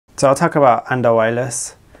So I'll talk about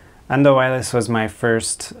Andahuaylillas. Andahuaylillas was my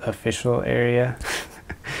first official area.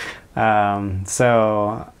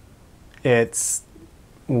 So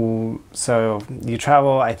you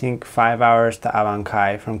travel, I think, 5 hours to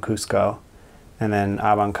Abancay from Cusco, and then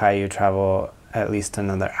Abancay you travel at least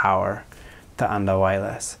another hour to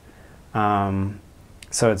Andahuaylillas.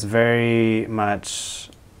 So it's very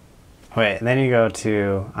much, then you go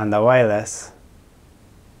to Andahuaylillas,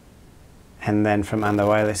 and then from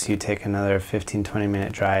Andahuaylillas you take another 15-20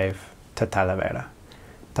 minute drive to Talavera.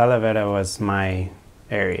 Talavera was my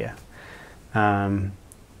area.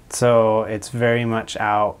 So it's very much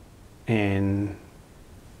out in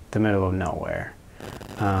the middle of nowhere.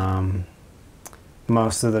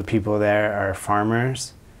 Most of the people there are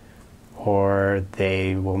farmers, or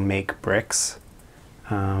they will make bricks.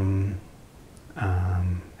 And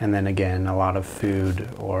then again, a lot of food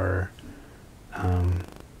or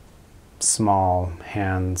small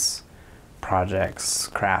hands projects,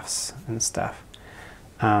 crafts and stuff.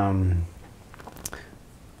 I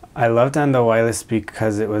loved Andahuaylillas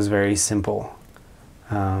because it was very simple.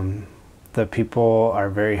 The people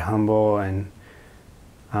are very humble and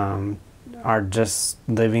are just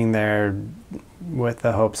living there with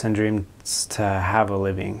the hopes and dreams to have a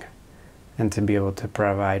living and to be able to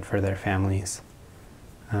provide for their families.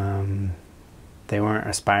 They weren't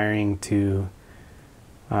aspiring to,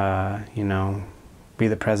 be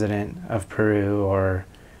the president of Peru or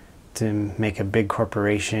to make a big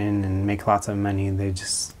corporation and make lots of money. They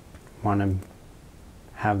just want to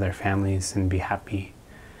have their families and be happy.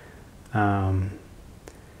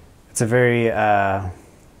 It's a very,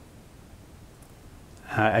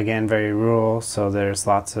 again, very rural, so there's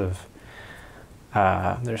lots of,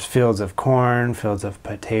 there's fields of corn, fields of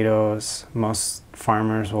potatoes. Most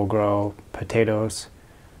farmers will grow potatoes,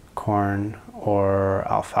 corn, or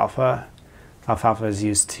alfalfa. Alfalfa is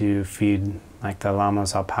used to feed like the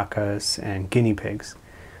llamas, alpacas, and guinea pigs,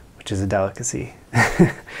 which is a delicacy.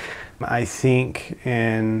 I think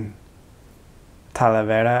in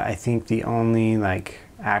Talavera, I think the only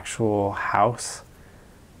actual house,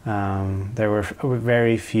 there were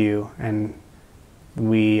very few, and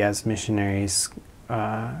we as missionaries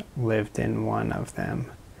lived in one of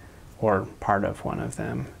them, or part of one of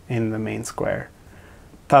them, in the main square.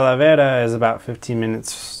 Talavera is about 15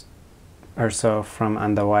 minutes or so from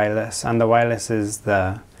Andahuaylillas. Andahuaylillas is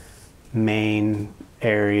the main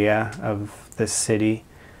area of the city.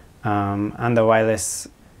 Andahuaylillas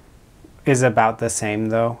is about the same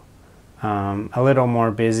though. A little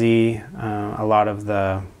more busy. A lot of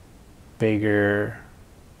the bigger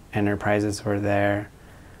enterprises were there.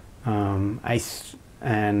 And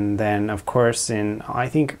then of course in, I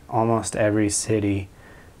think, almost every city,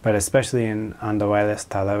 but especially in Andahuaylillas,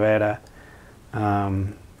 Talavera,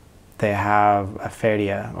 they have a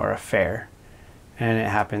feria, or a fair, and it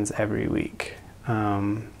happens every week.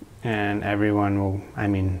 And everyone will,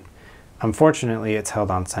 unfortunately it's held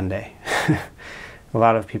on Sunday. A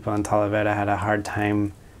lot of people in Talavera had a hard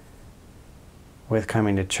time with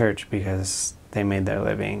coming to church because they made their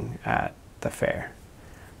living at the fair.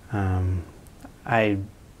 I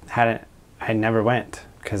never went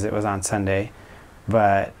because it was on Sunday,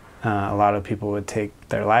 but a lot of people would take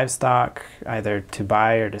their livestock either to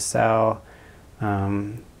buy or to sell,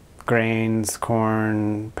 grains,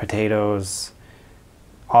 corn, potatoes,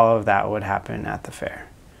 all of that would happen at the fair.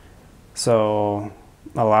 So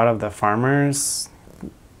a lot of the farmers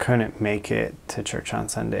couldn't make it to church on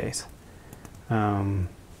Sundays,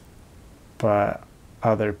 but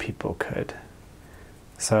other people could.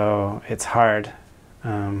 So it's hard,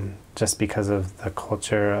 just because of the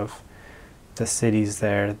culture of the cities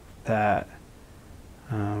there, that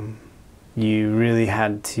you really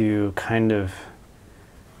had to kind of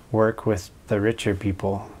work with the richer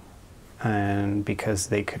people, and because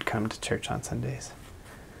they could come to church on Sundays.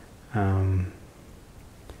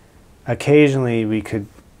 Occasionally we could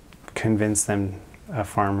convince them, a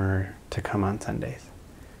farmer, to come on Sundays.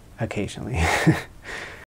 Occasionally.